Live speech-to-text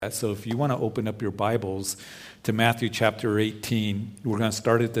So if you want to open up your Bibles to Matthew chapter 18, we're going to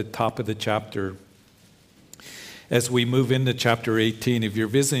start at the top of the chapter. As we move into chapter 18, if you're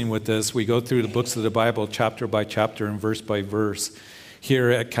visiting with us, we go through the books of the Bible chapter by chapter and verse by verse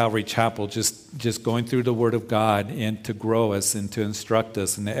here at Calvary Chapel, just going through the Word of God and to grow us and to instruct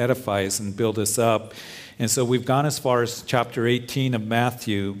us and to edify us and build us up. And so we've gone as far as chapter 18 of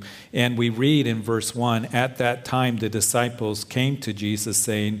Matthew, and we read in verse 1, "At that time the disciples came to Jesus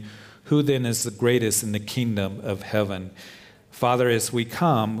saying, 'Who then is the greatest in the kingdom of heaven?'" Father, as we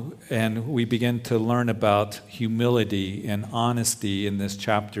come and we begin to learn about humility and honesty in this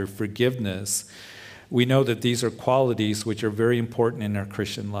chapter, forgiveness, we know that these are qualities which are very important in our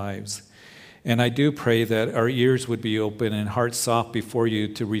Christian lives. And I do pray that our ears would be open and hearts soft before you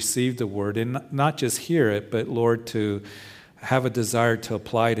to receive the word, and not just hear it, but, Lord, to have a desire to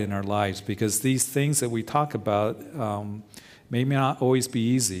apply it in our lives, because these things that we talk about may not always be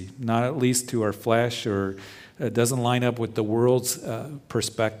easy, not at least to our flesh, or it doesn't line up with the world's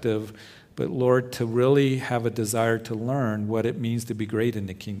perspective, but, Lord, to really have a desire to learn what it means to be great in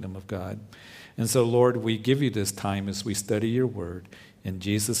the kingdom of God. And so, Lord, we give you this time as we study your word. In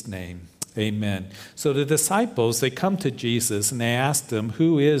Jesus' name, amen. So the disciples, they come to Jesus and they ask him,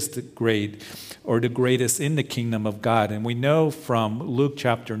 who is the great or the greatest in the kingdom of God? And we know from Luke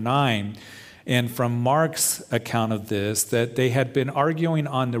chapter 9 and from Mark's account of this that they had been arguing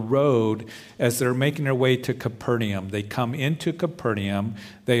on the road as they're making their way to Capernaum. They come into Capernaum,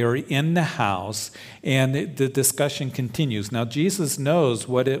 they are in the house, and the discussion continues. Now, Jesus knows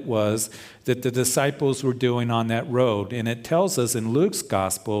what it was that the disciples were doing on that road, and it tells us in Luke's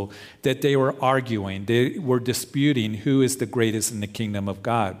gospel that they were arguing, they were disputing who is the greatest in the kingdom of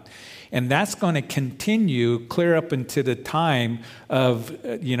God. And that's going to continue clear up into the time of,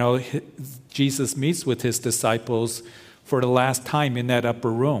 Jesus meets with his disciples for the last time in that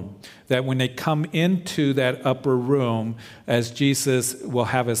upper room. That when they come into that upper room, as Jesus will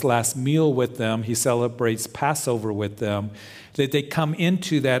have his last meal with them, he celebrates Passover with them, that they come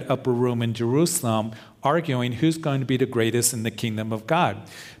into that upper room in Jerusalem arguing who's going to be the greatest in the kingdom of God,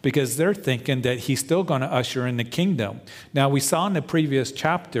 because they're thinking that he's still going to usher in the kingdom. Now, we saw in the previous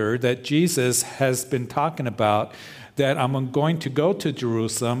chapter that Jesus has been talking about that I'm going to go to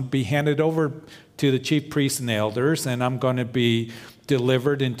Jerusalem, be handed over to the chief priests and elders, and I'm going to be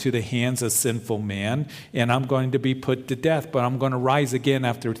delivered into the hands of sinful man, and I'm going to be put to death, but I'm going to rise again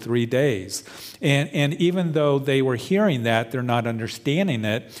after 3 days. And even though they were hearing that, they're not understanding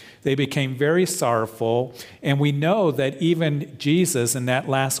it, they became very sorrowful. And we know that even Jesus in that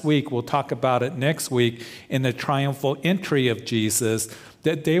last week, we'll talk about it next week, in the triumphal entry of Jesus,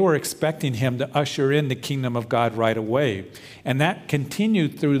 that they were expecting him to usher in the kingdom of God right away. And that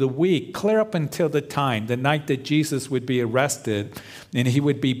continued through the week, clear up until the night that Jesus would be arrested and he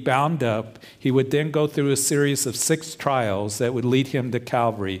would be bound up. He would then go through a series of 6 trials that would lead him to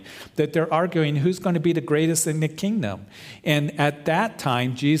Calvary, that they're arguing who's going to be the greatest in the kingdom. And at that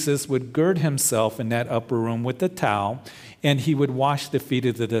time, Jesus would gird himself in that upper room with a towel, and he would wash the feet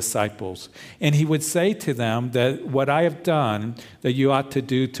of the disciples. And he would say to them that what I have done, that you ought to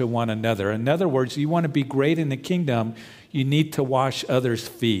do to one another. In other words, you want to be great in the kingdom, you need to wash others'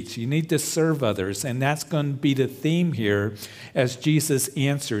 feet. You need to serve others. And that's going to be the theme here as Jesus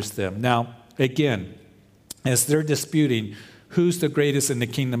answers them. Now, again, as they're disputing who's the greatest in the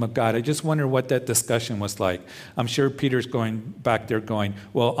kingdom of God, I just wonder what that discussion was like. I'm sure Peter's going back there going,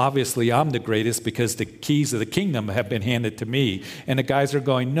 well, obviously I'm the greatest because the keys of the kingdom have been handed to me. And the guys are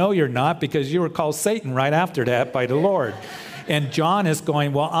going, no, you're not, because you were called Satan right after that by the Lord. And John is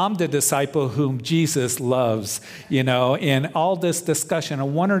going, well, I'm the disciple whom Jesus loves, and all this discussion. I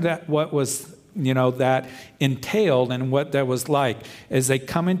wonder what was that entailed and what that was like. As they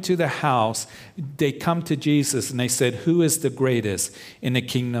come into the house, they come to Jesus and they said, who is the greatest in the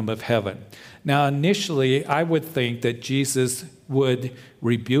kingdom of heaven? Now, initially, I would think that Jesus would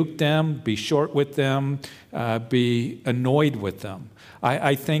rebuke them, be short with them, be annoyed with them.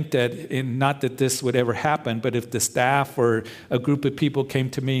 I think that, not that this would ever happen, but if the staff or a group of people came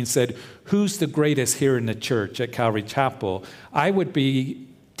to me and said, who's the greatest here in the church at Calvary Chapel, I would be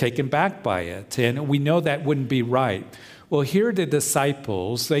taken back by it. And we know that wouldn't be right. Well, here are the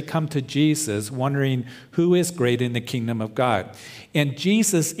disciples. They come to Jesus wondering who is great in the kingdom of God. And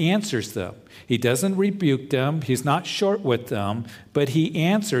Jesus answers them. He doesn't rebuke them. He's not short with them, but he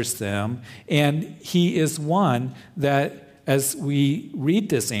answers them. And he is one that, as we read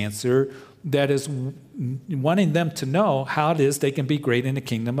this answer, that is wanting them to know how it is they can be great in the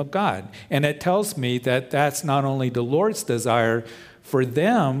kingdom of God. And it tells me that that's not only the Lord's desire for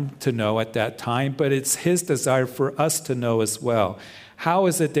them to know at that time, but it's his desire for us to know as well. How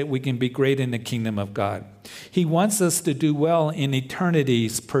is it that we can be great in the kingdom of God? He wants us to do well in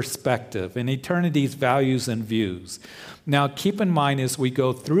eternity's perspective, in eternity's values and views. Now, keep in mind as we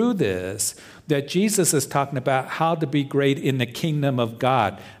go through this, that Jesus is talking about how to be great in the kingdom of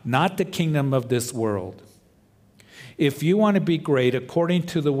God, not the kingdom of this world. If you want to be great according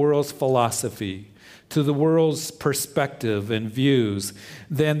to the world's philosophy, to the world's perspective and views,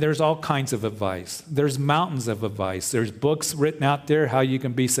 then there's all kinds of advice. There's mountains of advice. There's books written out there how you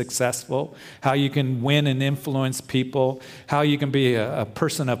can be successful, how you can win and influence people, how you can be a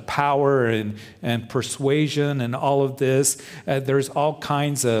person of power and persuasion and all of this. There's all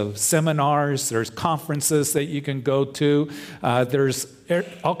kinds of seminars. There's conferences that you can go to. There's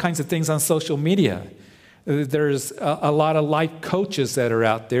all kinds of things on social media. There's a lot of life coaches that are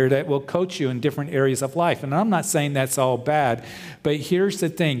out there that will coach you in different areas of life. And I'm not saying that's all bad, but here's the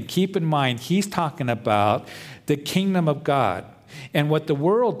thing. Keep in mind, he's talking about the kingdom of God. And what the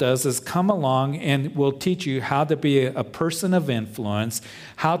world does is come along and will teach you how to be a person of influence,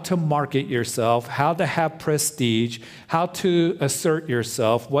 how to market yourself, how to have prestige, how to assert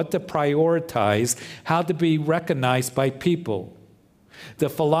yourself, what to prioritize, how to be recognized by people. The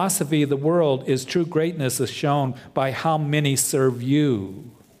philosophy of the world is true greatness is shown by how many serve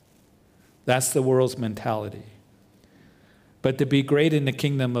you. That's the world's mentality. But to be great in the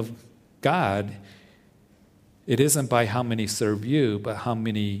kingdom of God, it isn't by how many serve you, but how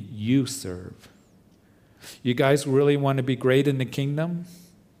many you serve. You guys really want to be great in the kingdom?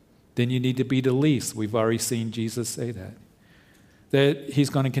 Then you need to be the least. We've already seen Jesus say that. That he's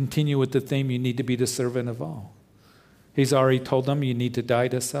going to continue with the theme, you need to be the servant of all. He's already told them you need to die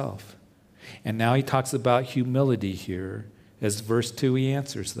to self. And now he talks about humility here. As verse 2, he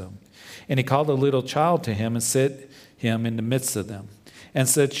answers them. And he called a little child to him and set him in the midst of them. And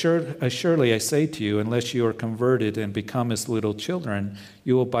said, Surely I say to you, unless you are converted and become as little children,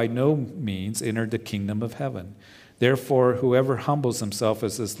 you will by no means enter the kingdom of heaven. Therefore, whoever humbles himself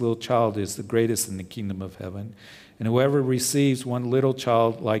as this little child is the greatest in the kingdom of heaven. And whoever receives one little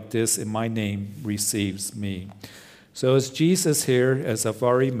child like this in my name receives me. So as Jesus here, as I've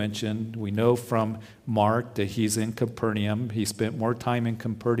already mentioned, we know from Mark that he's in Capernaum. He spent more time in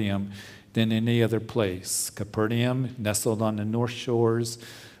Capernaum than any other place. Capernaum, nestled on the north shores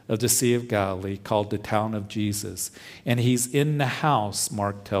of the Sea of Galilee, called the town of Jesus. And he's in the house,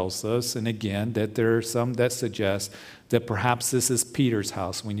 Mark tells us, and again, that there are some that suggest that perhaps this is Peter's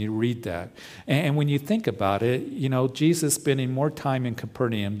house when you read that. And when you think about it, you know, Jesus spending more time in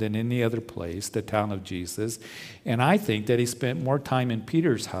Capernaum than any other place, the town of Jesus. And I think that he spent more time in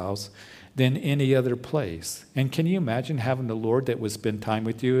Peter's house than any other place. And can you imagine having the Lord that would spend time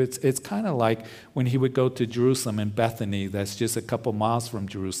with you? It's kind of like when he would go to Jerusalem and Bethany, that's just a couple miles from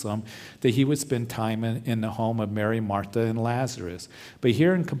Jerusalem, that he would spend time in the home of Mary, Martha, and Lazarus. But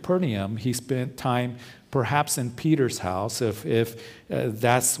here in Capernaum, he spent time perhaps in Peter's house, if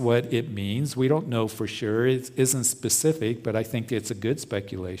that's what it means. We don't know for sure. It isn't specific, but I think it's a good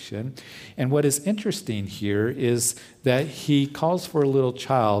speculation. And what is interesting here is that he calls for a little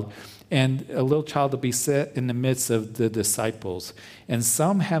child, and a little child to be set in the midst of the disciples. And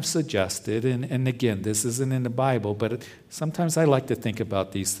some have suggested, and again, this isn't in the Bible, but sometimes I like to think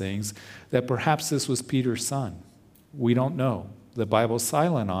about these things, that perhaps this was Peter's son. We don't know. The Bible's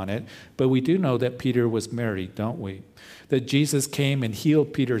silent on it, but we do know that Peter was married, don't we? That Jesus came and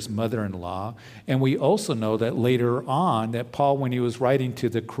healed Peter's mother-in-law. And we also know that later on, that Paul, when he was writing to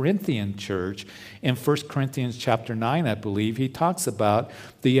the Corinthian church, in 1 Corinthians chapter 9, I believe, he talks about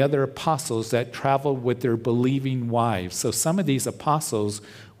the other apostles that traveled with their believing wives. So some of these apostles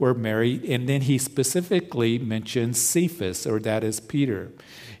were married, and then he specifically mentions Cephas, or that is Peter.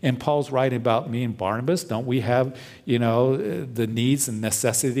 And Paul's writing about me and Barnabas. Don't we have, the needs and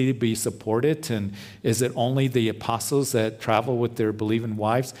necessity to be supported? And is it only the apostles that travel with their believing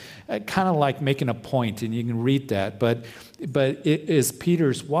wives? Kind of like making a point, and you can read that. But it is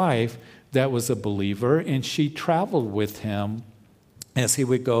Peter's wife that was a believer, and she traveled with him as he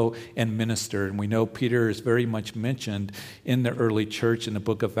would go and minister. And we know Peter is very much mentioned in the early church in the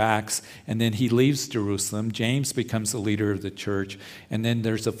book of Acts. And then he leaves Jerusalem. James becomes the leader of the church. And then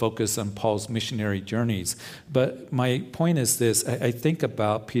there's a focus on Paul's missionary journeys. But my point is this. I think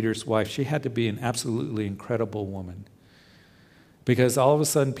about Peter's wife. She had to be an absolutely incredible woman. Because all of a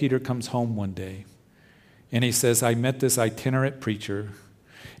sudden Peter comes home one day. And he says, I met this itinerant preacher.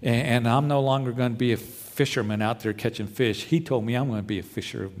 And I'm no longer going to be a fisherman out there catching fish. He told me I'm going to be a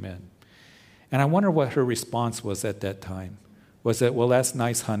fisher of men. And I wonder what her response was at that time. Was it, well, that's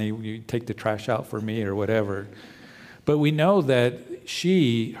nice, honey. You take the trash out for me or whatever. But we know that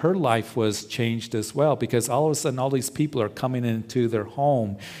her life was changed as well, because all of a sudden all these people are coming into their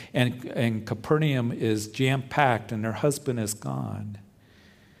home, and Capernaum is jam-packed and her husband is gone.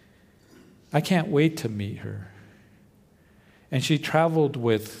 I can't wait to meet her. And she traveled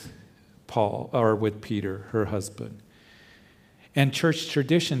with Peter, her husband. And church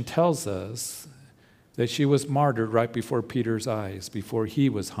tradition tells us that she was martyred right before Peter's eyes, before he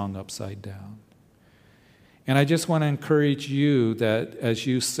was hung upside down. And I just want to encourage you that as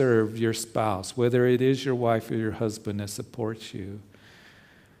you serve your spouse, whether it is your wife or your husband that supports you,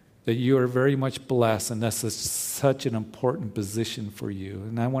 that you are very much blessed, and that's such an important position for you.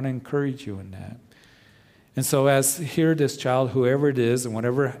 And I want to encourage you in that. And so as here this child, whoever it is, and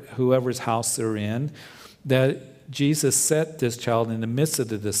whoever's house they're in, that Jesus set this child in the midst of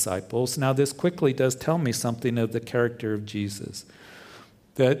the disciples. Now this quickly does tell me something of the character of Jesus,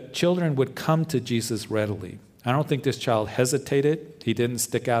 that children would come to Jesus readily. I don't think this child hesitated. He didn't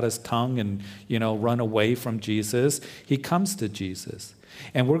stick out his tongue and, run away from Jesus. He comes to Jesus.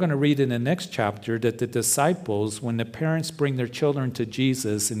 And we're going to read in the next chapter that the disciples, when the parents bring their children to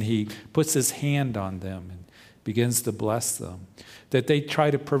Jesus and he puts his hand on them and begins to bless them, that they try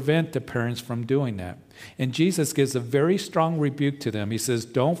to prevent the parents from doing that. And Jesus gives a very strong rebuke to them. He says,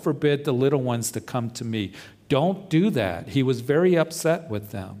 don't forbid the little ones to come to me. Don't do that. He was very upset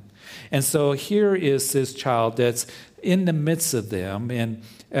with them. And so here is this child that's in the midst of them. And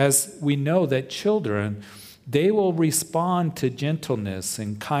as we know that children, they will respond to gentleness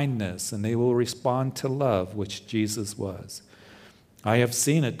and kindness, and they will respond to love, which Jesus was. I have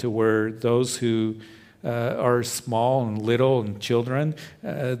seen it to where those who are small and little and children,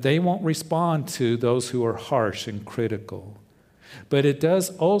 they won't respond to those who are harsh and critical. But it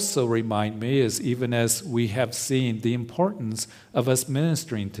does also remind me, even as we have seen, the importance of us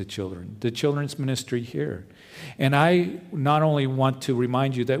ministering to children, the children's ministry here. And I not only want to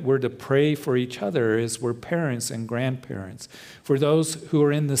remind you that we're to pray for each other as we're parents and grandparents, for those who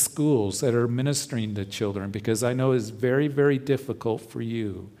are in the schools that are ministering to children, because I know it's very, very difficult for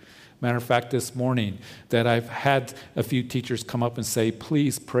you. Matter of fact, this morning that I've had a few teachers come up and say,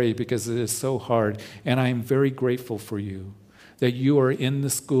 please pray because it is so hard. And I am very grateful for you, that you are in the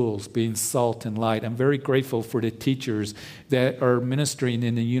schools being salt and light. I'm very grateful for the teachers that are ministering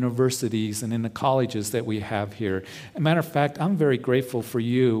in the universities and in the colleges that we have here. As a matter of fact, I'm very grateful for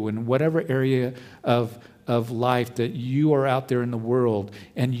you in whatever area of life that you are out there in the world,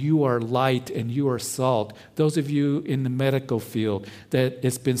 and you are light and you are salt. Those of you in the medical field that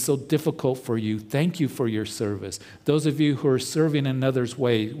it's been so difficult for you, thank you for your service. Those of you who are serving another's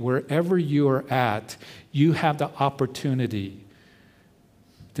way, wherever you are at, you have the opportunity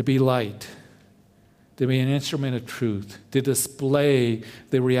to be light, to be an instrument of truth, to display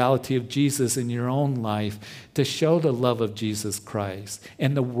the reality of Jesus in your own life, to show the love of Jesus Christ.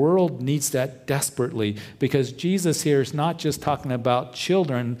 And the world needs that desperately, because Jesus here is not just talking about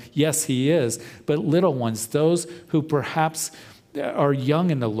children. Yes, he is, but little ones, those who perhaps are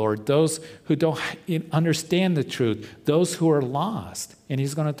young in the Lord, those who don't understand the truth, those who are lost. And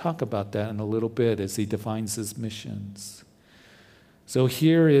he's going to talk about that in a little bit as he defines his missions. So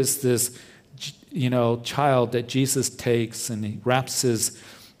here is this child that Jesus takes, and he wraps his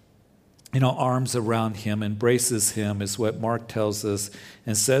arms around him, embraces him, is what Mark tells us,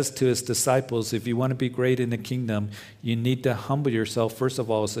 and says to his disciples, if you want to be great in the kingdom, you need to humble yourself, first of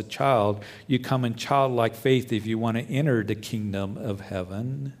all, as a child. You come in childlike faith if you want to enter the kingdom of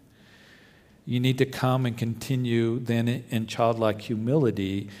heaven. You need to come and continue then in childlike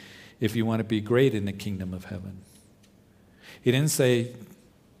humility if you want to be great in the kingdom of heaven. He didn't say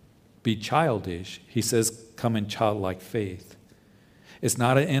be childish. He says come in childlike faith. It's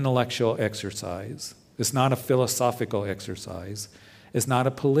not an intellectual exercise. It's not a philosophical exercise. It's not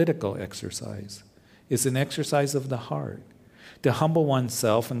a political exercise. It's an exercise of the heart, to humble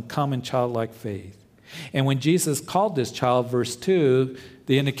oneself and come in childlike faith. And when Jesus called this child, verse 2,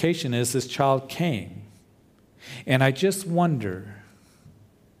 the indication is this child came. And I just wonder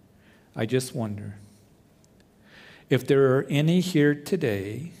if there are any here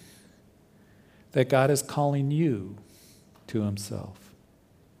today that God is calling you to himself.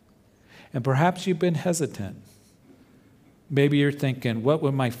 And perhaps you've been hesitant. Maybe you're thinking, what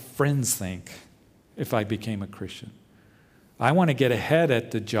would my friends think if I became a Christian? I want to get ahead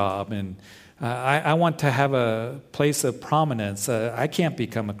at the job, and I want to have a place of prominence. I can't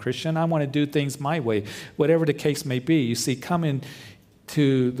become a Christian. I want to do things my way, whatever the case may be. You see, coming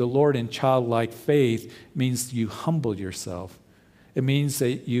to the Lord in childlike faith means you humble yourself. It means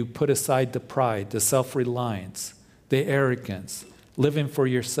that you put aside the pride, the self-reliance, the arrogance, living for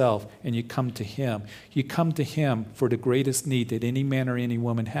yourself, and you come to him. You come to him for the greatest need that any man or any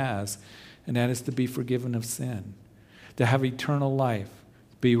woman has, and that is to be forgiven of sin, to have eternal life,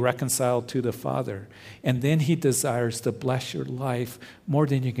 be reconciled to the Father. And then he desires to bless your life more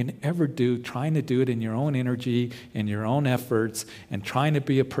than you can ever do, trying to do it in your own energy and your own efforts and trying to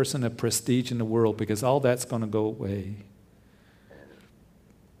be a person of prestige in the world, because all that's going to go away.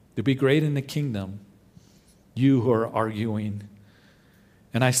 To be great in the kingdom, you who are arguing,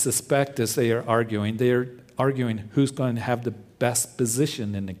 and I suspect as they are arguing who's going to have the best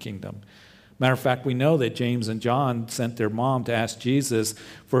position in the kingdom. Matter of fact, we know that James and John sent their mom to ask Jesus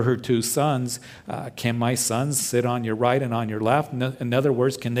for her two sons, can my sons sit on your right and on your left? In other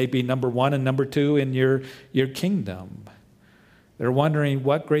words, can they be number one and number two in your kingdom? They're wondering,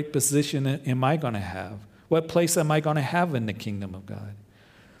 what great position am I going to have? What place am I going to have in the kingdom of God?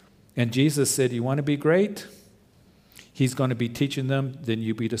 And Jesus said, you want to be great? He's going to be teaching them, then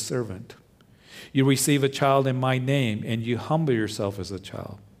you be the servant. You receive a child in my name, and you humble yourself as a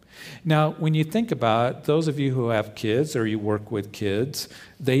child. Now, when you think about it, those of you who have kids or you work with kids,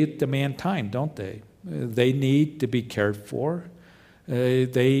 they demand time, don't they? They need to be cared for.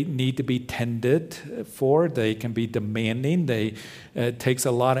 They need to be tended for. They can be demanding. It takes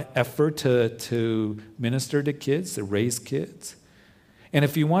a lot of effort to minister to kids, to raise kids. And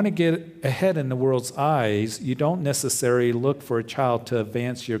if you want to get ahead in the world's eyes, you don't necessarily look for a child to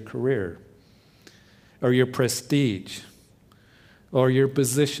advance your career or your prestige or your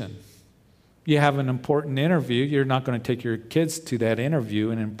position. You have an important interview, you're not going to take your kids to that interview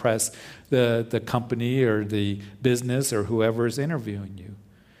and impress the company or the business or whoever is interviewing you.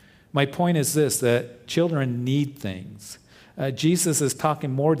 My point is this, that children need things. Jesus is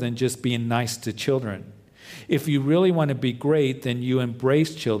talking more than just being nice to children. If you really want to be great, then you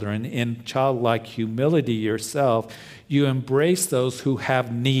embrace children in childlike humility yourself. You embrace those who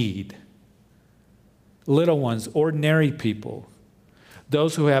have need. Little ones, ordinary people.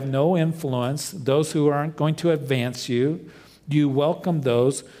 Those who have no influence, those who aren't going to advance you. You welcome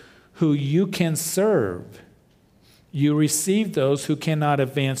those who you can serve. You receive those who cannot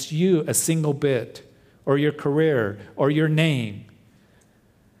advance you a single bit, or your career, or your name.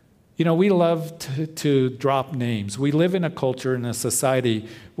 You know, we love to drop names. We live in a culture, in a society,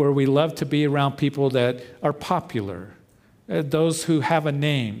 where we love to be around people that are popular, those who have a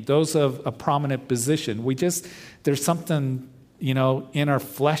name, those of a prominent position. There's something, in our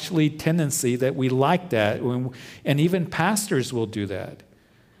fleshly tendency that we like that. And even pastors will do that.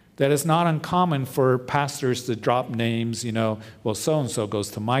 That it's not uncommon for pastors to drop names, well, so-and-so goes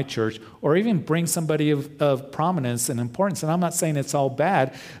to my church, or even bring somebody of prominence and importance. And I'm not saying it's all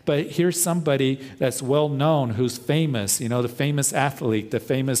bad, but here's somebody that's well known, who's famous, the famous athlete, the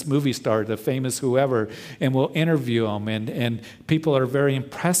famous movie star, the famous whoever, and we'll interview them, and people are very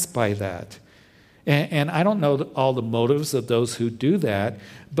impressed by that. And I don't know all the motives of those who do that,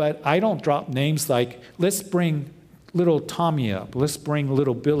 but I don't drop names like, let's bring little Tommy up, let's bring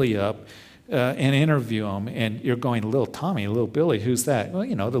little Billy up and interview him. And you're going, little Tommy, little Billy, who's that? Well,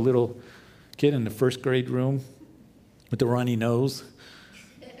 the little kid in the first grade room with the runny nose,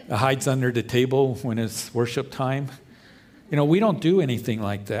 hides under the table when it's worship time. We don't do anything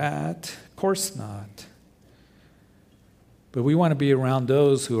like that. Of course not. But we want to be around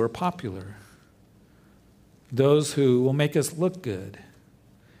those who are popular, those who will make us look good.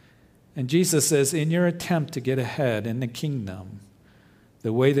 And Jesus says, in your attempt to get ahead in the kingdom,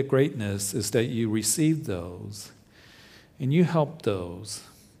 the way to greatness is that you receive those, and you help those,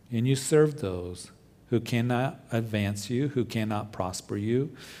 and you serve those who cannot advance you, who cannot prosper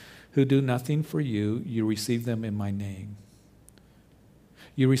you, who do nothing for you. You receive them in my name.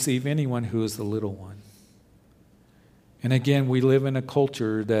 You receive anyone who is the little one. And again, we live in a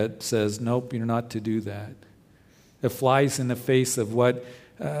culture that says, nope, you're not to do that. It flies in the face of what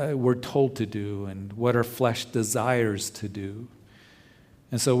we're told to do and what our flesh desires to do.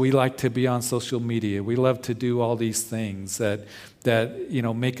 And so we like to be on social media. We love to do all these things that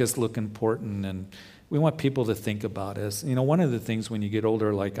make us look important, and we want people to think about us. One of the things when you get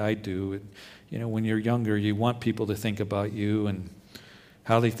older like I do, when you're younger, you want people to think about you and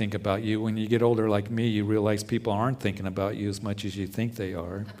how they think about you. When you get older like me, you realize people aren't thinking about you as much as you think they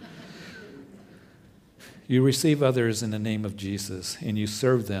are. You receive others in the name of Jesus, and you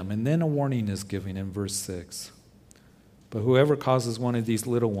serve them. And then a warning is given in verse 6. But whoever causes one of these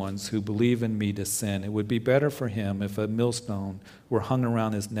little ones who believe in me to sin, it would be better for him if a millstone were hung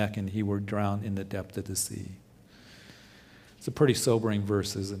around his neck and he were drowned in the depth of the sea. It's a pretty sobering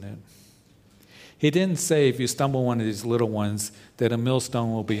verse, isn't it? He didn't say if you stumble one of these little ones that a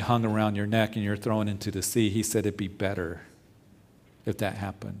millstone will be hung around your neck and you're thrown into the sea. He said it'd be better. if that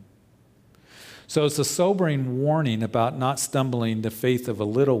happened. So it's a sobering warning about not stumbling the faith of a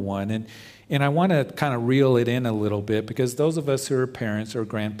little one. And I want to kind of reel it in a little bit, because those of us who are parents or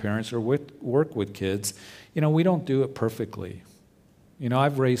grandparents or work with kids, we don't do it perfectly.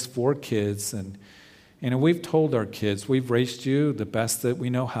 I've raised 4 kids, and we've told our kids, we've raised you the best that we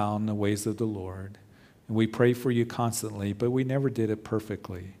know how in the ways of the Lord. And we pray for you constantly, but we never did it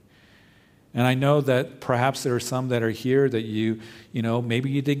perfectly. And I know that perhaps there are some that are here that maybe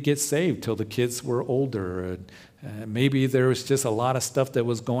you didn't get saved till the kids were older. Maybe there was just a lot of stuff that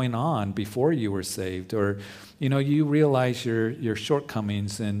was going on before you were saved. Or, you realize your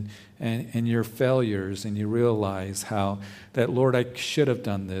shortcomings and your failures, and you realize how that, Lord, I should have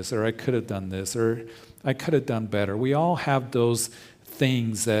done this, or I could have done this, or I could have done better. We all have those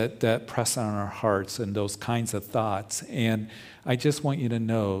things that press on our hearts and those kinds of thoughts. And I just want you to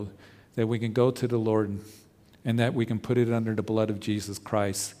know that we can go to the Lord and that we can put it under the blood of Jesus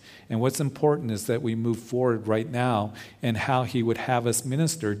Christ. And what's important is that we move forward right now and how He would have us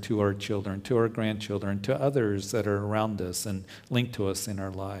minister to our children, to our grandchildren, to others that are around us and linked to us in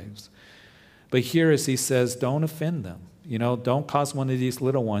our lives. But here, as He says, don't offend them. Don't cause one of these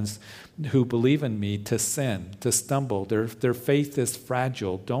little ones who believe in me to sin, to stumble. Their faith is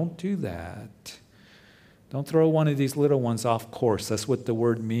fragile. Don't do that. Don't throw one of these little ones off course. That's what the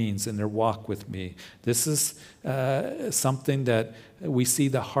word means in their walk with me. This is something that we see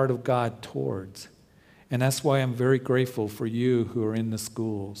the heart of God towards. And that's why I'm very grateful for you who are in the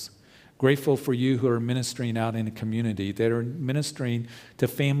schools. Grateful for you who are ministering out in the community, that are ministering to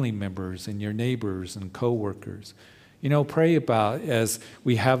family members and your neighbors and coworkers. Pray about, as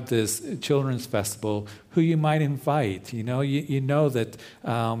we have this children's festival, who you might invite. You know that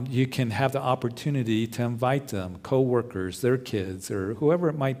you can have the opportunity to invite them, co-workers, their kids, or whoever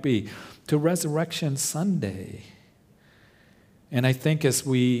it might be, to Resurrection Sunday. And I think as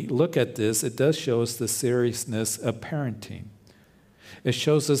we look at this, it does show us the seriousness of parenting. It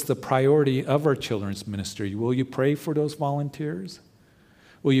shows us the priority of our children's ministry. Will you pray for those volunteers?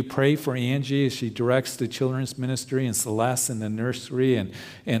 Will you pray for Angie as she directs the children's ministry, and Celeste in the nursery,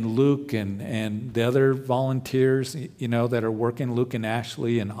 and Luke and the other volunteers, that are working, Luke and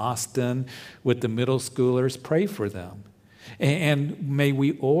Ashley and Austin with the middle schoolers? Pray for them. And may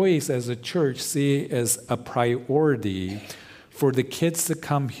we always as a church see as a priority for the kids to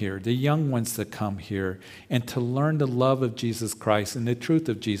come here, the young ones to come here, and to learn the love of Jesus Christ and the truth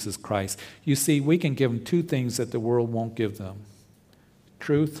of Jesus Christ. You see, we can give them 2 things that the world won't give them.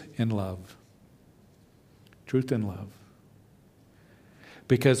 Truth and love. Truth and love.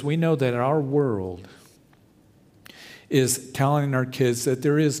 Because we know that our world is telling our kids that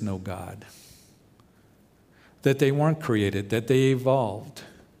there is no God, that they weren't created, that they evolved.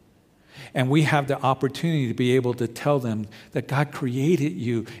 And we have the opportunity to be able to tell them that God created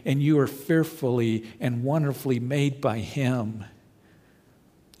you and you are fearfully and wonderfully made by Him.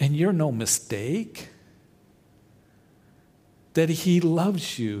 And you're no mistake. That He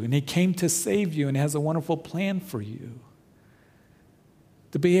loves you and He came to save you and has a wonderful plan for you.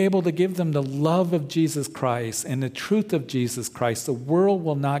 To be able to give them the love of Jesus Christ and the truth of Jesus Christ. The world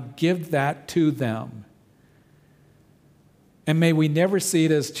will not give that to them. And may we never see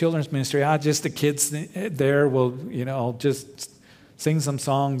it as children's ministry. Just the kids there will, just sing some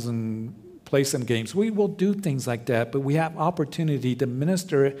songs and play some games. We will do things like that, but we have opportunity to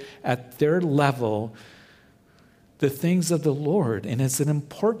minister at their level the things of the Lord, and it's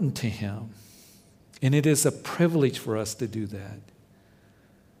important to Him. And it is a privilege for us to do that.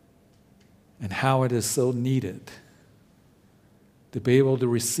 And how it is so needed to be able to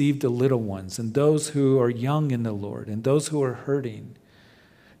receive the little ones and those who are young in the Lord and those who are hurting.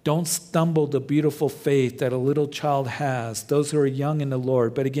 Don't stumble the beautiful faith that a little child has, those who are young in the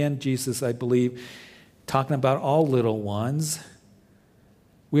Lord. But again, Jesus, I believe, talking about all little ones,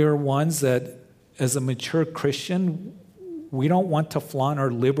 we are ones that, as a mature Christian, we don't want to flaunt our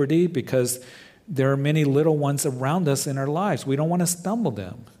liberty because there are many little ones around us in our lives. We don't want to stumble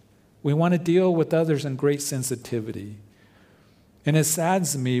them. We want to deal with others in great sensitivity. And it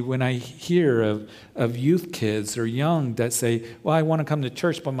saddens me when I hear of youth kids or young that say, well, I want to come to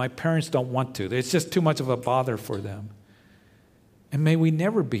church, but my parents don't want to. It's just too much of a bother for them. And may we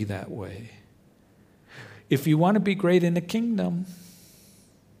never be that way. If you want to be great in the kingdom,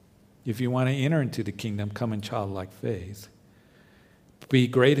 if you want to enter into the kingdom, come in childlike faith. Be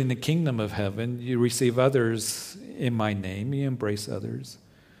great in the kingdom of heaven. You receive others in my name. You embrace others.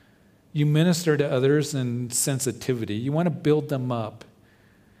 You minister to others in sensitivity. You want to build them up.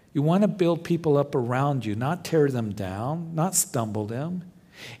 You want to build people up around you, not tear them down, not stumble them.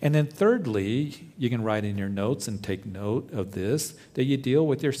 And then thirdly, you can write in your notes and take note of this, that you deal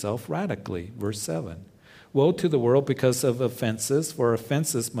with yourself radically. Verse 7. Woe to the world because of offenses, for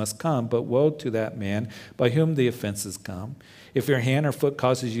offenses must come, but woe to that man by whom the offenses come. If your hand or foot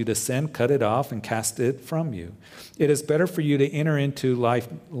causes you to sin, cut it off and cast it from you. It is better for you to enter into life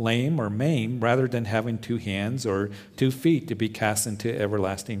lame or maimed rather than having 2 hands or 2 feet to be cast into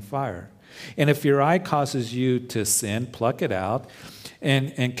everlasting fire. And if your eye causes you to sin, pluck it out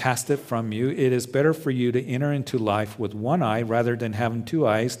and cast it from you. It is better for you to enter into life with 1 eye rather than having 2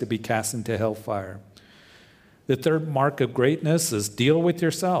 eyes to be cast into hellfire. The third mark of greatness is deal with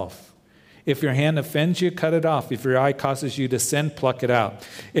yourself. If your hand offends you, cut it off. If your eye causes you to sin, pluck it out.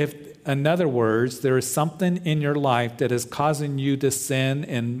 In other words, there is something in your life that is causing you to sin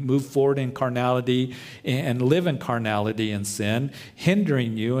and move forward in carnality and live in carnality and sin,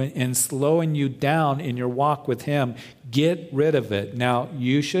 hindering you and slowing you down in your walk with Him. Get rid of it. Now,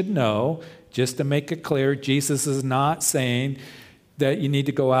 you should know, just to make it clear, Jesus is not saying that you need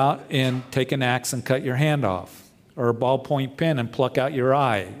to go out and take an axe and cut your hand off, or a ballpoint pen and pluck out your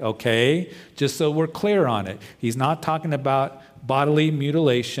eye, okay? Just so we're clear on it. He's not talking about bodily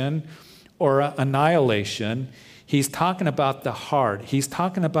mutilation or annihilation. He's talking about the heart. He's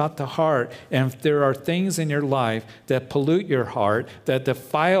talking about the heart. And if there are things in your life that pollute your heart, that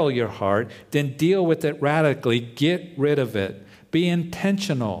defile your heart, then deal with it radically. Get rid of it. Be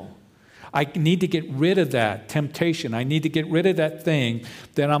intentional. I need to get rid of that temptation. I need to get rid of that thing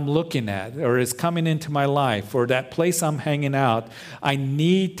that I'm looking at or is coming into my life or that place I'm hanging out. I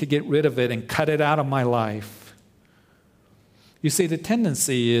need to get rid of it and cut it out of my life. You see, the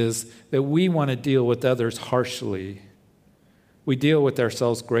tendency is that we want to deal with others harshly. We deal with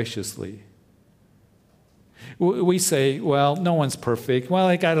ourselves graciously. We say, well, no one's perfect. Well,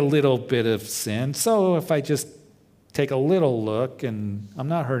 I got a little bit of sin, so if I just take a little look and I'm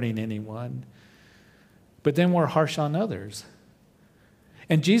not hurting anyone. But then we're harsh on others.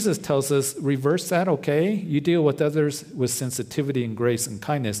 And Jesus tells us, reverse that, okay? You deal with others with sensitivity and grace and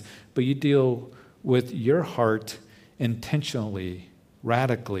kindness, but you deal with your heart intentionally,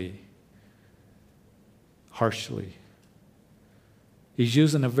 radically, harshly. He's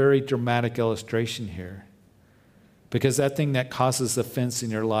using a very dramatic illustration here, because that thing that causes offense in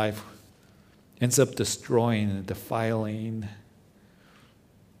your life ends up destroying and defiling.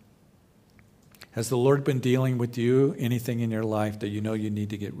 Has the Lord been dealing with you? Anything in your life that you know you need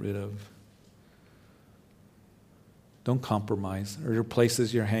to get rid of? Don't compromise. Or your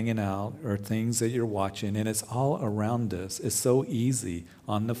places you're hanging out, or things that you're watching, and it's all around us. It's so easy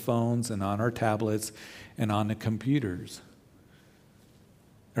on the phones and on our tablets and on the computers.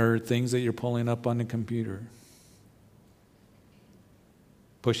 Or things that you're pulling up on the computer.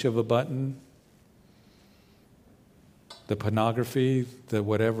 Push of a button. The pornography, the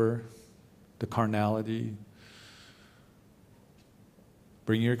whatever, the carnality.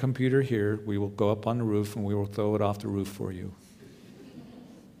 Bring your computer here. We will go up on the roof and we will throw it off the roof for you.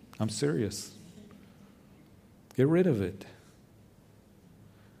 I'm serious. Get rid of it.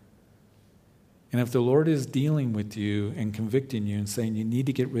 And if the Lord is dealing with you and convicting you and saying you need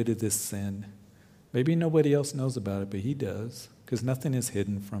to get rid of this sin, maybe nobody else knows about it, but He does, because nothing is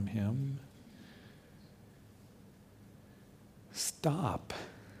hidden from Him. Stop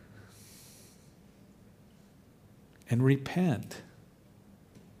and repent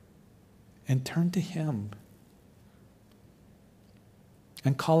and turn to Him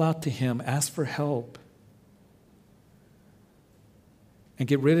and call out to Him. Ask for help and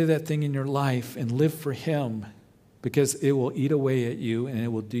get rid of that thing in your life and live for Him, because it will eat away at you and it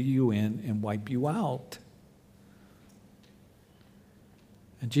will do you in and wipe you out.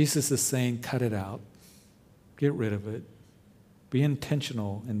 And Jesus is saying, cut it out. Get rid of it. Be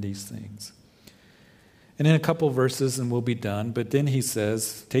intentional in these things. And in a couple of verses, and we'll be done, but then He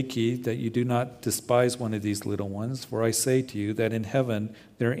says, take heed that you do not despise one of these little ones, for I say to you that in heaven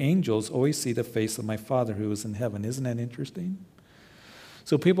their angels always see the face of my Father who is in heaven. Isn't that interesting?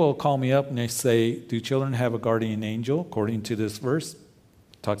 So people will call me up and they say, do children have a guardian angel? According to this verse, it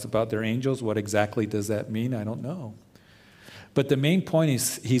talks about their angels. What exactly does that mean? I don't know. But the main point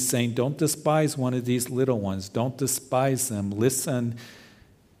is He's saying, don't despise one of these little ones. Don't despise them. Listen,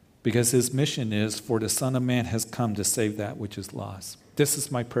 because His mission is, for the Son of Man has come to save that which is lost. This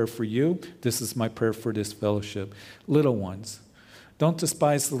is my prayer for you. This is my prayer for this fellowship. Little ones. Don't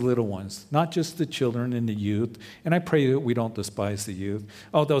despise the little ones, not just the children and the youth. And I pray that we don't despise the youth.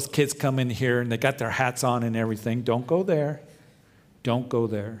 Oh, those kids come in here and they got their hats on and everything. Don't go there. Don't go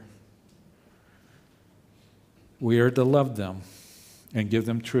there. We are to love them and give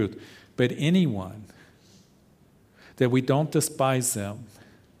them truth. But anyone, that we don't despise them,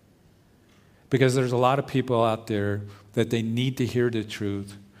 Because there's a lot of people out there that they need to hear the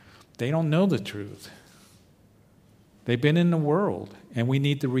truth. They don't know the truth. They've been in the world, and we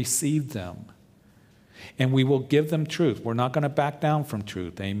need to receive them. And we will give them truth. We're not going to back down from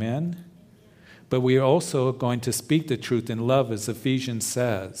truth. Amen? But we are also going to speak the truth in love, as Ephesians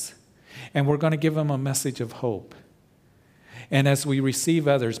says. And we're going to give them a message of hope. And as we receive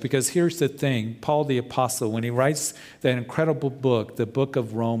others, because here's the thing, Paul the Apostle, when he writes that incredible book, the book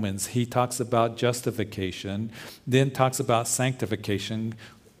of Romans, he talks about justification, then talks about sanctification,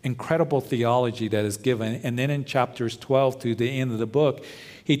 incredible theology that is given. And then in chapters 12 to the end of the book,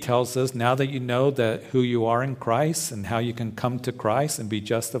 he tells us, now that you know that who you are in Christ and how you can come to Christ and be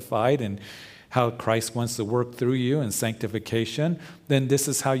justified and how Christ wants to work through you in sanctification, then this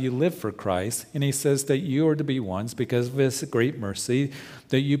is how you live for Christ. And he says that you are to be ones, because of his great mercy,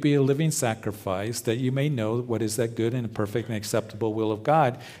 that you be a living sacrifice, that you may know what is that good and perfect and acceptable will of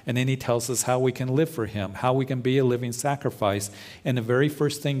God. And then he tells us how we can live for him, how we can be a living sacrifice. And the very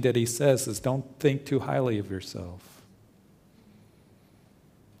first thing that he says is, don't think too highly of yourself.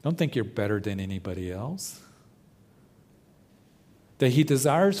 Don't think you're better than anybody else. That he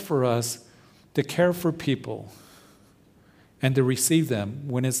desires for us to care for people and to receive them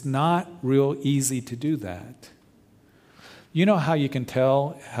when it's not real easy to do that. You know how you can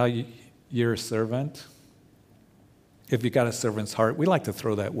tell how you're a servant? If you got a servant's heart. We like to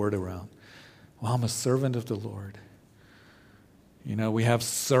throw that word around. Well, I'm a servant of the Lord. You know, we have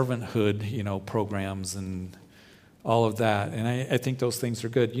servanthood, programs and all of that. And I think those things are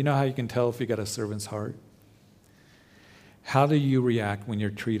good. You know how you can tell if you got a servant's heart? How do you react when you're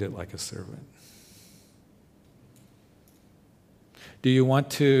treated like a servant? Do you want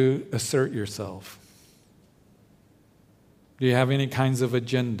to assert yourself? Do you have any kinds of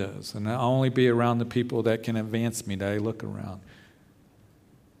agendas? And I'll only be around the people that can advance me, that I look around.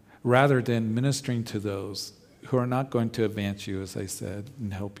 Rather than ministering to those who are not going to advance you, as I said,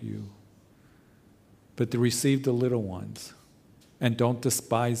 and help you. But to receive the little ones. And don't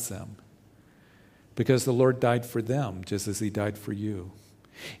despise them. Because the Lord died for them, just as he died for you.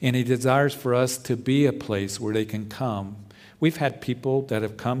 And he desires for us to be a place where they can come. We've had people that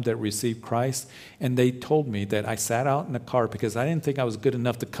have come that received Christ, and they told me that I sat out in the car because I didn't think I was good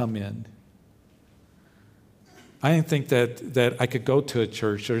enough to come in. I didn't think that I could go to a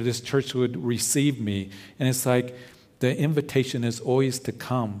church or this church would receive me. And it's like the invitation is always to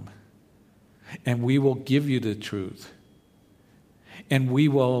come, and we will give you the truth, and we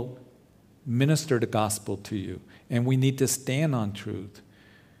will minister the gospel to you, and we need to stand on truth.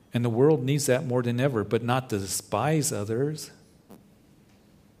 And the world needs that more than ever, but not to despise others.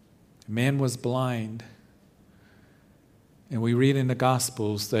 A man was blind. And we read in the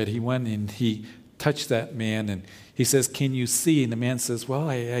Gospels that he went and he touched that man and he says, "Can you see?" And the man says, "Well,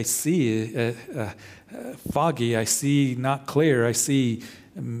 I see foggy. I see not clear. I see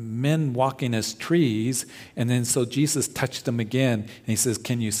men walking as trees." And then so Jesus touched him again and he says,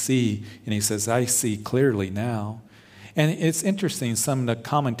 "Can you see?" And he says, "I see clearly now." And it's interesting, some of the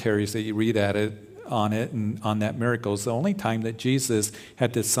commentaries that you read on it and on that miracle is the only time that Jesus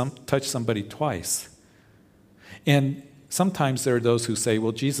had to touch somebody twice. And sometimes there are those who say,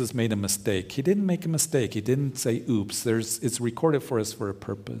 well, Jesus made a mistake. He didn't make a mistake. He didn't say, oops. It's recorded for us for a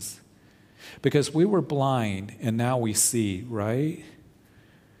purpose. Because we were blind and now we see, right?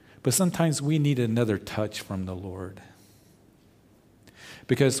 But sometimes we need another touch from the Lord.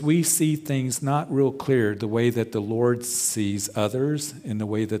 Because we see things not real clear the way that the Lord sees others and the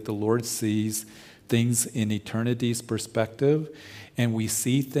way that the Lord sees things in eternity's perspective. And we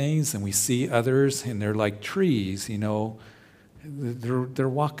see things and we see others and they're like trees, they're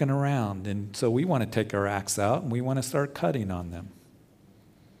walking around. And so we want to take our axe out and we want to start cutting on them.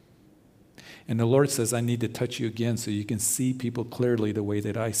 And the Lord says, I need to touch you again so you can see people clearly the way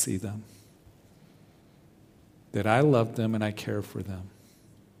that I see them. That I love them and I care for them.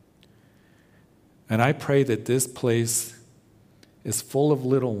 And I pray that this place is full of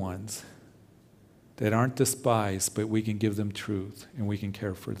little ones that aren't despised, but we can give them truth and we can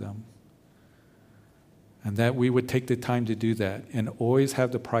care for them. And that we would take the time to do that and always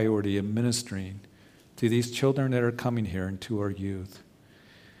have the priority of ministering to these children that are coming here and to our youth.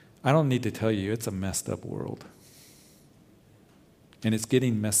 I don't need to tell you, it's a messed up world. And it's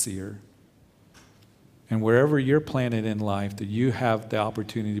getting messier. And wherever you're planted in life, that you have the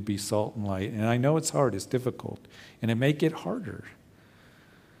opportunity to be salt and light. And I know it's hard, it's difficult, and it may get harder.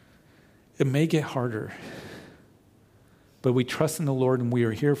 It may get harder. But we trust in the Lord, and we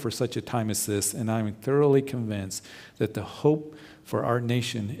are here for such a time as this, and I'm thoroughly convinced that the hope for our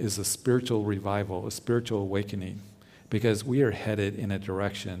nation is a spiritual revival, a spiritual awakening. because we are headed in a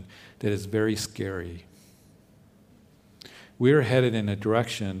direction that is very scary. We are headed in a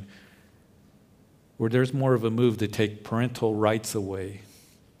direction where there's more of a move to take parental rights away.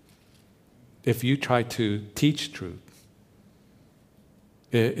 If you try to teach truth,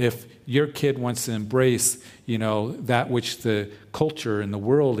 if your kid wants to embrace, that which the culture and the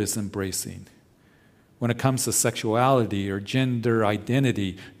world is embracing, when it comes to sexuality or gender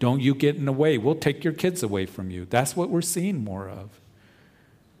identity, don't you get in the way. We'll take your kids away from you. That's what we're seeing more of.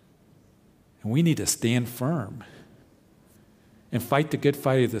 And we need to stand firm and fight the good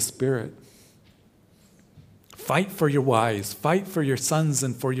fight of the Spirit. Fight for your wives. Fight for your sons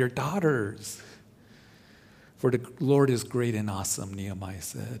and for your daughters. For the Lord is great and awesome, Nehemiah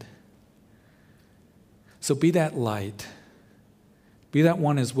said. So be that light. Be that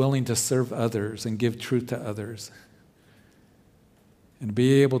one who's willing to serve others and give truth to others. And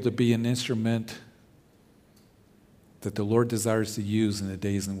be able to be an instrument that the Lord desires to use in the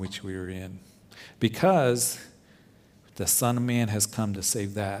days in which we are in. Because the Son of Man has come to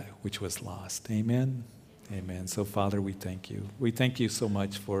save that which was lost. Amen? Amen. So, Father, we thank you. We thank you so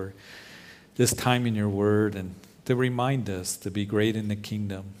much for this time in your word and to remind us to be great in the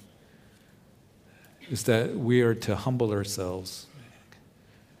kingdom. Is that we are to humble ourselves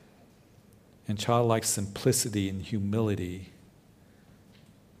in childlike simplicity and humility,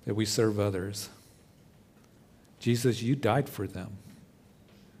 that we serve others. Jesus, you died for them.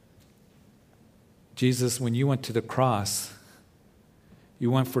 Jesus, when you went to the cross,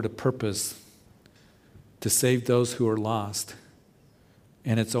 you went for the purpose to save those who are lost.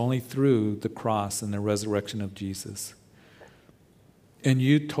 And it's only through the cross and the resurrection of Jesus. And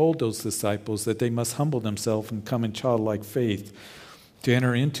you told those disciples that they must humble themselves and come in childlike faith to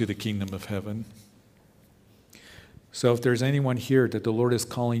enter into the kingdom of heaven. So if there's anyone here that the Lord is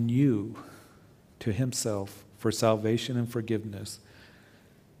calling you to himself for salvation and forgiveness,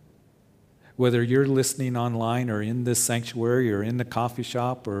 whether you're listening online or in this sanctuary or in the coffee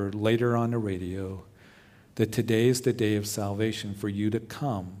shop or later on the radio, that today is the day of salvation for you to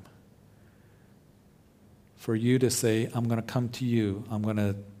come. For you to say, I'm going to come to you. I'm going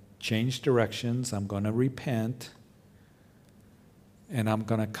to change directions. I'm going to repent. And I'm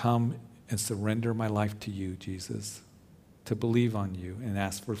going to come and surrender my life to you, Jesus, to believe on you and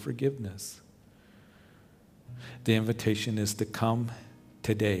ask for forgiveness. The invitation is to come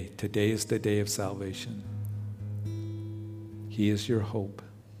today. Today is the day of salvation. He is your hope.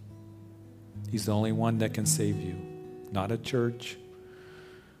 He's the only one that can save you. Not a church,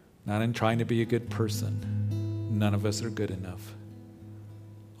 not in trying to be a good person. None of us are good enough.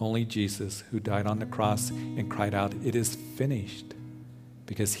 Only Jesus, who died on the cross and cried out, "It is finished,"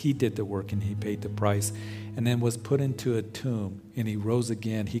 because he did the work and he paid the price, and then was put into a tomb, and he rose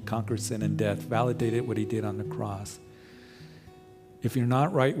again. He conquered sin and death, validated what he did on the cross. If you're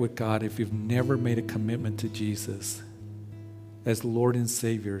not right with God, if you've never made a commitment to Jesus as Lord and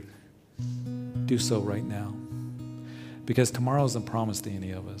Savior, do so right now. Because tomorrow isn't promised to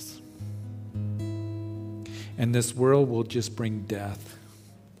any of us. And this world will just bring death.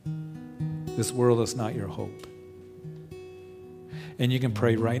 This world is not your hope. And you can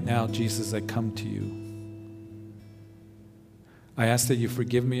pray right now, Jesus, I come to you. I ask that you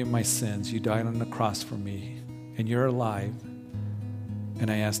forgive me of my sins. You died on the cross for me, and you're alive. And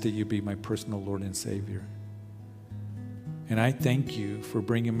I ask that you be my personal Lord and Savior. And I thank you for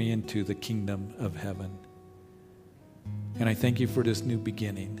bringing me into the kingdom of heaven. And I thank you for this new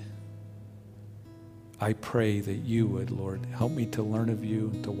beginning. I pray that you would, Lord, help me to learn of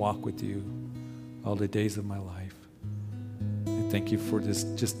you, to walk with you all the days of my life. I thank you for this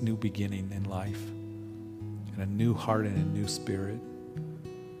just new beginning in life and a new heart and a new spirit.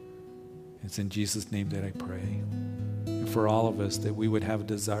 It's in Jesus' name that I pray. And for all of us, that we would have a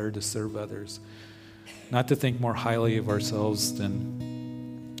desire to serve others, not to think more highly of ourselves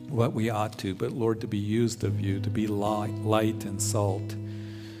than what we ought to, but Lord, to be used of you, to be light and salt.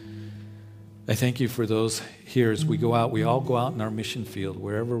 I thank you for those here as we go out. We all go out in our mission field,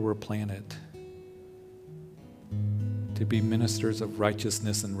 wherever we're planted, to be ministers of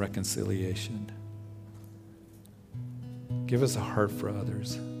righteousness and reconciliation. Give us a heart for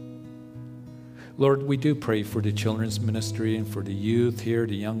others. Lord, we do pray for the children's ministry and for the youth here,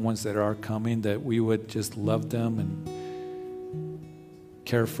 the young ones that are coming, that we would just love them and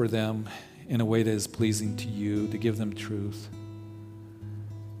care for them in a way that is pleasing to you, to give them truth.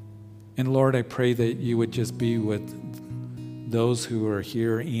 And Lord, I pray that you would just be with those who are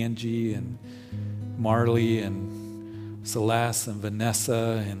here, Angie and Marley and Celeste and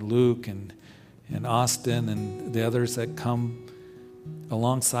Vanessa and Luke and Austin and the others that come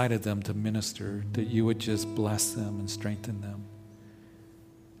alongside of them to minister, that you would just bless them and strengthen them.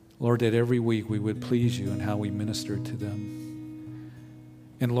 Lord, that every week we would please you in how we minister to them.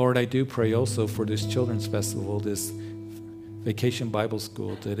 And Lord, I do pray also for this children's festival, this Vacation Bible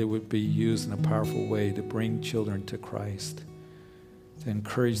School, that it would be used in a powerful way to bring children to Christ, to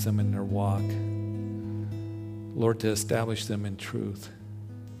encourage them in their walk. Lord, to establish them in truth,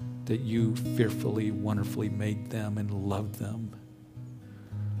 that you fearfully, wonderfully made them and loved them.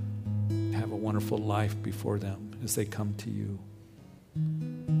 Have a wonderful life before them as they come to you.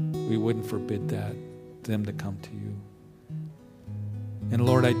 We wouldn't forbid that, them to come to you. And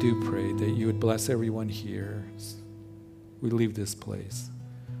Lord, I do pray that you would bless everyone here as we leave this place.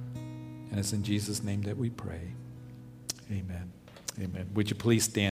 And it's in Jesus' name that we pray. Amen. Amen. Would you please stand?